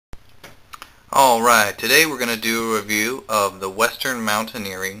Alright, today we're going to do a review of the Western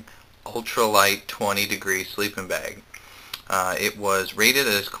Mountaineering Ultralite 20 Degree Sleeping Bag. It was rated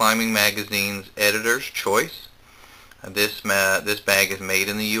as Climbing Magazine's Editor's Choice. This bag is made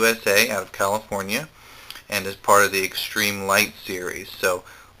in the USA out of California and is part of the Extreme Light series. So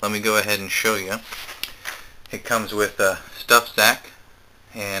let me go ahead and show you. It comes with a stuff sack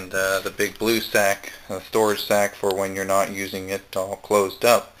and the big blue sack, a storage sack for when you're not using it all closed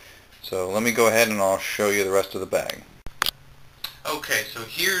up. So let me go ahead and I'll show you the rest of the bag. Okay, so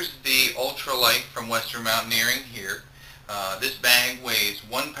here's the Ultralite from Western Mountaineering here. This bag weighs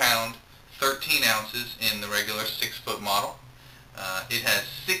 1 pound, 13 ounces in the regular 6-foot model. It has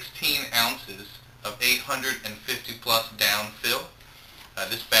 16 ounces of 850 plus down fill.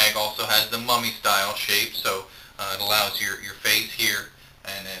 This bag also has the mummy style shape, so it allows your face here,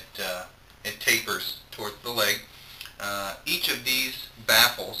 and it tapers towards the leg. Each of these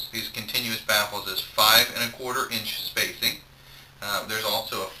baffles, these continuous baffles, is 5 1/4 inch spacing. There's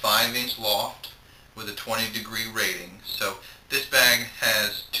also a 5-inch loft with a 20-degree rating. So this bag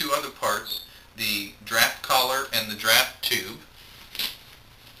has two other parts, the draft collar and the draft tube.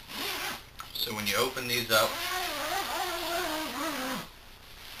 So when you open these up,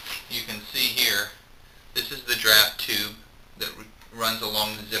 you can see here, this is the draft tube that runs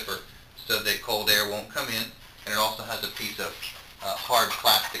along the zipper so that cold air won't come in. And it also has a piece of hard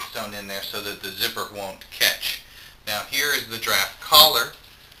plastic sewn in there so that the zipper won't catch. Now here is the draft collar,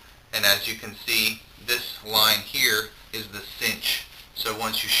 and as you can see, this line here is the cinch. So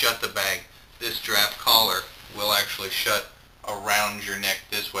once you shut the bag, this draft collar will actually shut around your neck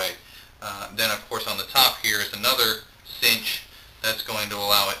this way. Then of course on the top here is another cinch that's going to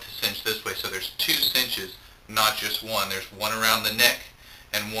allow it to cinch this way. So there's 2 cinches, not just one. There's one around the neck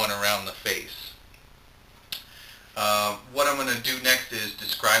and one around the face. What I'm going to do next is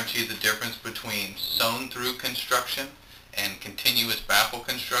describe to you the difference between sewn through construction and continuous baffle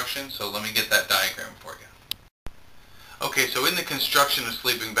construction. So let me get that diagram for you. Okay, so in the construction of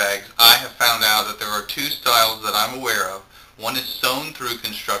sleeping bags, I have found out that there are 2 styles that I'm aware of. One is sewn through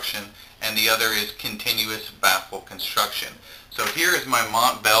construction and the other is continuous baffle construction. So here is my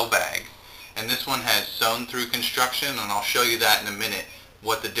Mont-Bell bag, and this one has sewn through construction, and I'll show you that in a minute,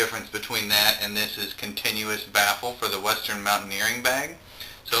 what the difference between that and this is continuous baffle for the Western Mountaineering bag.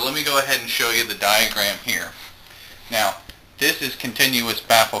 So let me go ahead and show you the diagram here. Now this is continuous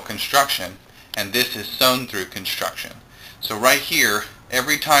baffle construction and this is sewn through construction. So right here,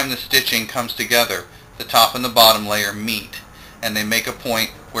 every time the stitching comes together, the top and the bottom layer meet and they make a point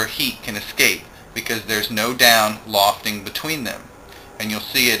where heat can escape because there's no down lofting between them. And you'll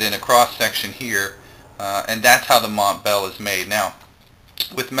see it in a cross section here, and that's how the Mont-Bell is made. Now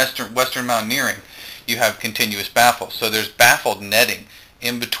with Western Mountaineering, you have continuous baffles. So there's baffled netting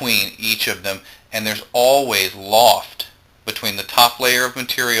in between each of them, and there's always loft between the top layer of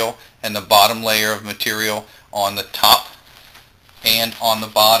material and the bottom layer of material on the top and on the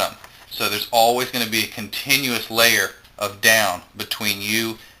bottom. So there's always going to be a continuous layer of down between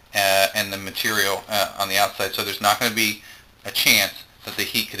you and the material on the outside. So there's not going to be a chance that the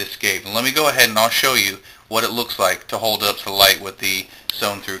heat could escape. And let me go ahead and I'll show you what it looks like to hold up to the light with the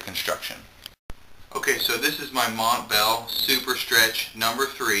sewn through construction. Okay, so this is my Mont-Bell Super Stretch number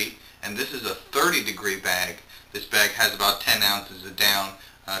 3, and this is a 30-degree bag. This bag has about 10 ounces of down.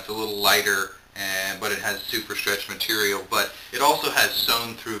 It's a little lighter, but it has super stretch material, but it also has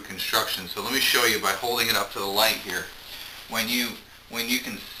sewn through construction. So let me show you by holding it up to the light here. When you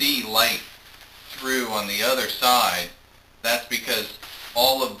can see light through on the other side, that's because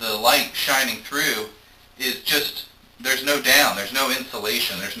all of the light shining through is just, there's no down, there's no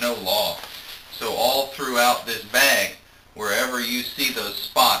insulation, there's no loft. So all throughout this bag, wherever you see those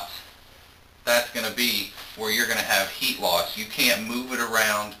spots, that's going to be where you're going to have heat loss. You can't move it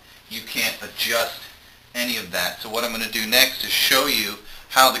around, you can't adjust any of that. So what I'm going to do next is show you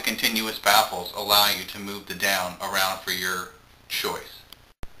how the continuous baffles allow you to move the down around for your choice.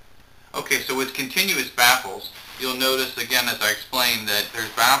 Okay, so with continuous baffles, you'll notice again as I explained that there's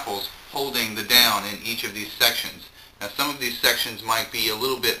baffles holding the down in each of these sections. Now some of these sections might be a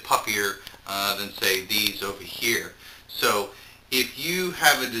little bit puffier than say these over here. So if you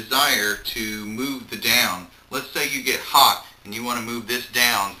have a desire to move the down, let's say you get hot and you want to move this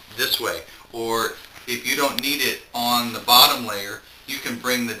down this way, or if you don't need it on the bottom layer, you can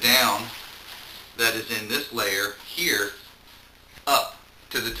bring the down that is in this layer here up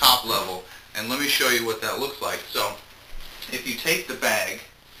to the top level. And let me show you what that looks like. So if you take the bag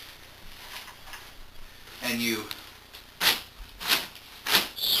and you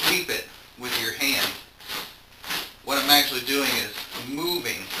sweep it with your hand, what I'm actually doing is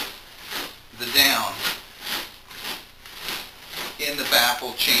moving the down in the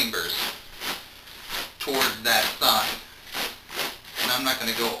baffle chambers towards that side. And I'm not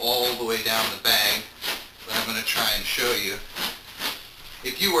going to go all the way down the bag, but I'm going to try and show you.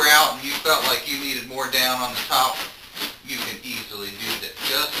 If you were out and you felt like you needed more down on the top, you can easily do that,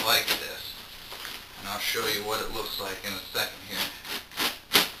 just like this. And I'll show you what it looks like in a second here.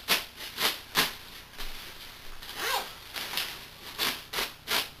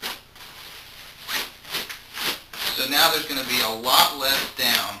 So now there's going to be a lot less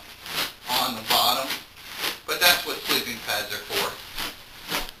down on the bottom, but that's what sleeping pads are for.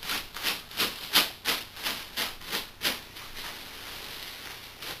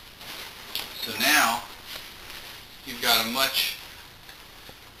 So now you've got a much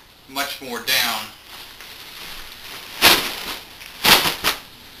more down.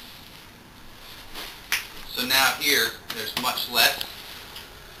 So now here there's much less,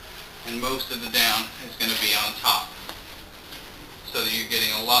 and most of the down is going to be on top, so that you're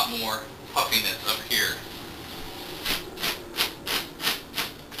getting a lot more puffiness up here.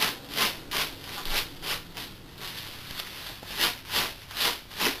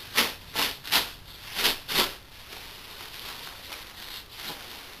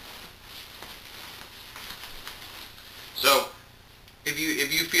 So if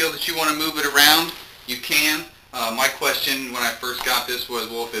you feel that you want to move it around, you can. My question when I first got this was,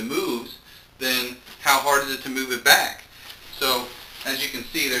 well, if it moves, then how hard is it to move it back? So as you can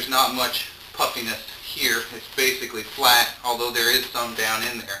see, there's not much puffiness here. It's basically flat, although there is some down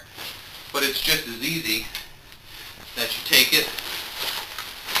in there. But it's just as easy that you take it,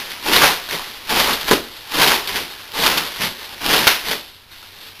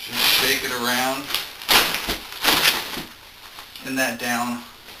 just shake it around, and that down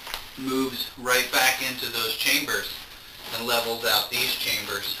moves right back into those chambers and levels out these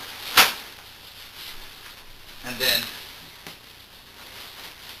chambers. And then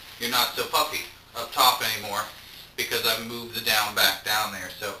you're not so puffy up top anymore because I've moved the down back down there.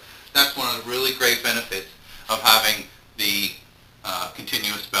 So that's one of the really great benefits of having the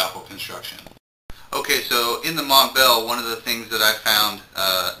continuous baffle construction. Okay, so in the Montbell, one of the things that I found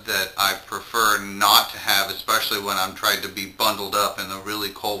that I prefer not to have, especially when I'm trying to be bundled up in the really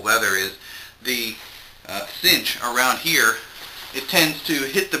cold weather, is the cinch around here. It tends to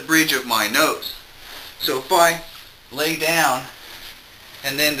hit the bridge of my nose. So if I lay down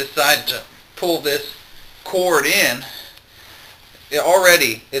and then decide to pull this cord in,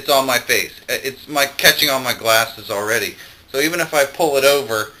 it's on my face. It's catching on my glasses already. So even if I pull it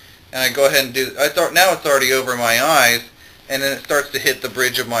over and I go ahead and now it's already over my eyes, and then it starts to hit the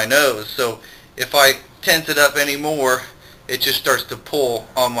bridge of my nose. So if I tense it up anymore, it just starts to pull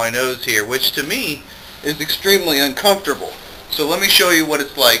on my nose here, which to me is extremely uncomfortable. So let me show you what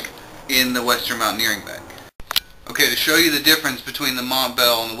it's like in the Western Mountaineering bag. Okay, to show you the difference between the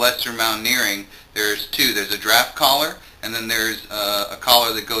Montbell and the Western Mountaineering, there's two. There's a draft collar, and then there's a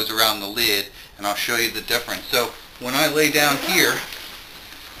collar that goes around the lid, and I'll show you the difference. So when I lay down here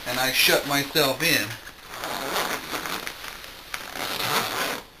and I shut myself in,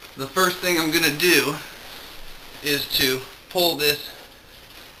 the first thing I'm going to do is to pull this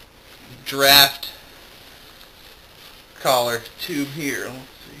draft collar tube here. Let's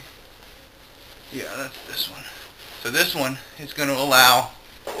see. Yeah, that's this one. So this one is going to allow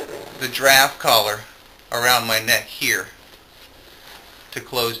the draft collar around my neck here to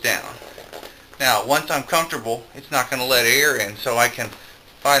close down. Now, once I'm comfortable, it's not going to let air in, so I can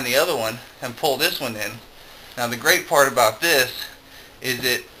find the other one and pull this one in. Now, the great part about this is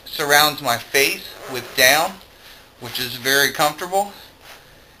it surrounds my face with down, which is very comfortable,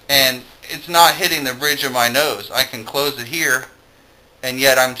 and it's not hitting the bridge of my nose. I can close it here, and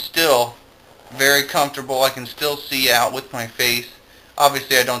yet I'm still very comfortable. I can still see out with my face.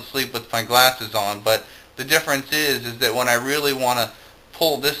 Obviously I don't sleep with my glasses on, but the difference is that when I really want to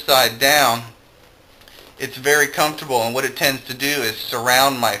pull this side down, it's very comfortable, and what it tends to do is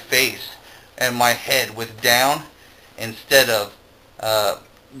surround my face and my head with down instead of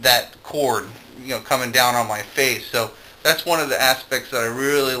that cord, coming down on my face. So that's one of the aspects that I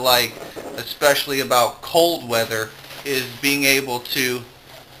really like, especially about cold weather, is being able to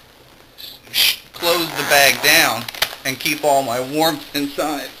close the bag down and keep all my warmth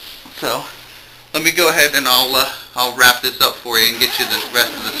inside. So let me go ahead and I'll wrap this up for you and get you the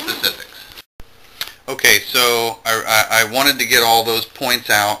rest of the specifics. Okay, so I wanted to get all those points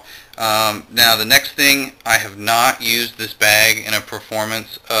out. Now the next thing, I have not used this bag in a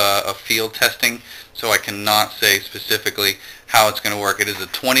performance of field testing, so I cannot say specifically how it's going to work. It is a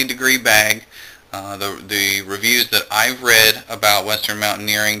 20-degree bag. The reviews that I've read about Western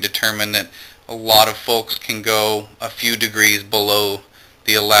Mountaineering determine that a lot of folks can go a few degrees below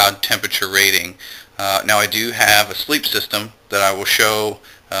the allowed temperature rating. Now I do have a sleep system that I will show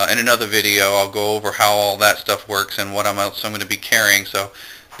in another video. I'll go over how all that stuff works and what else I'm going to be carrying. So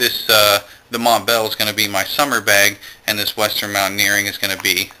this the Montbell is going to be my summer bag, and this Western Mountaineering is going to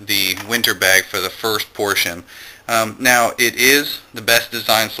be the winter bag for the first portion. Now it is the best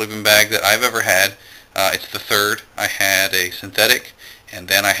designed sleeping bag that I've ever had. It's the third. I had a synthetic, and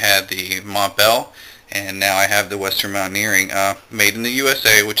then I had the Montbell, and now I have the Western Mountaineering, made in the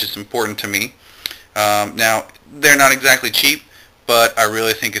USA, which is important to me. Now they're not exactly cheap, but I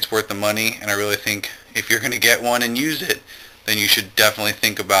really think it's worth the money, and I really think if you're going to get one and use it, then you should definitely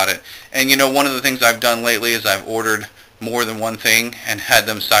think about it. And you know, one of the things I've done lately is I've ordered more than one thing and had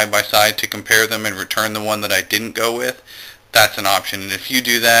them side by side to compare them and return the one that I didn't go with. That's an option, and if you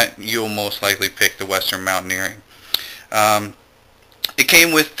do that, you'll most likely pick the Western Mountaineering. It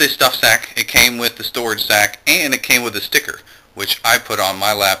came with the stuff sack, it came with the storage sack, and it came with a sticker, which I put on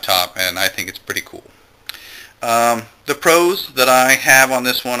my laptop, and I think it's pretty cool. The pros that I have on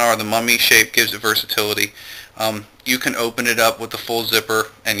this one are the mummy shape gives it versatility. You can open it up with the full zipper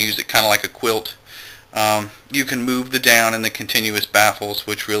and use it kind of like a quilt. You can move the down in the continuous baffles,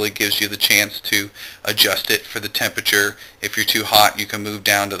 which really gives you the chance to adjust it for the temperature. If you're too hot, you can move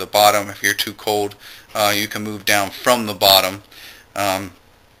down to the bottom. If you're too cold, you can move down from the bottom.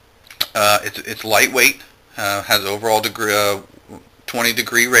 It's lightweight, has overall 20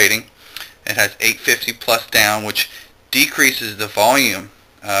 degree rating. It has 850 plus down, which decreases the volume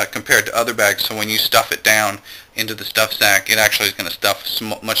compared to other bags. So when you stuff it down into the stuff sack, it actually is going to stuff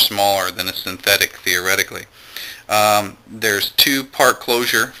much smaller than a synthetic theoretically. There's two-part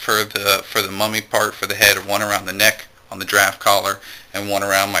closure for the mummy part for the head, one around the neck on the draft collar and one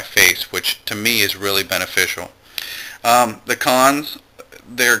around my face, which to me is really beneficial. The cons,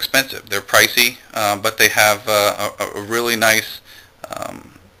 they're expensive, they're pricey, but they have a really nice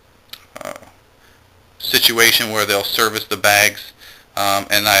situation where they'll service the bags,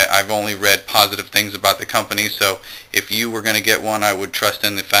 and I've only read positive things about the company, so if you were going to get one, I would trust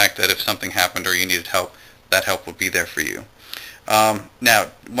in the fact that if something happened or you needed help, that help would be there for you. Now,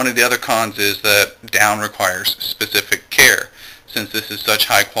 one of the other cons is that down requires specific care. Since this is such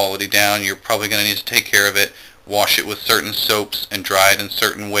high quality down, you're probably going to need to take care of it, wash it with certain soaps and dry it in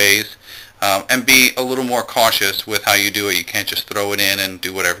certain ways, and be a little more cautious with how you do it. You can't just throw it in and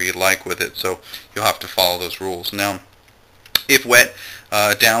do whatever you like with it, so you'll have to follow those rules. Now, if wet,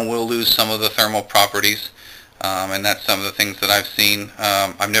 down will lose some of the thermal properties, and that's some of the things that I've seen.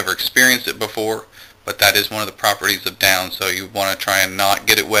 I've never experienced it before, but that is one of the properties of down, so you want to try and not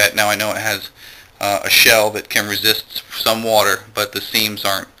get it wet. Now I know it has a shell that can resist some water, but the seams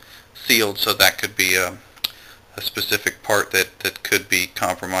aren't sealed, so that could be a specific part that could be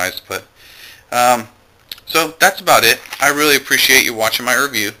compromised. But so that's about it. I really appreciate you watching my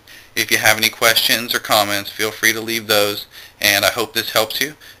review. If you have any questions or comments, feel free to leave those, and I hope this helps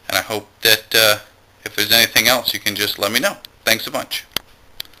you, and I hope that if there's anything else, you can just let me know. Thanks a bunch.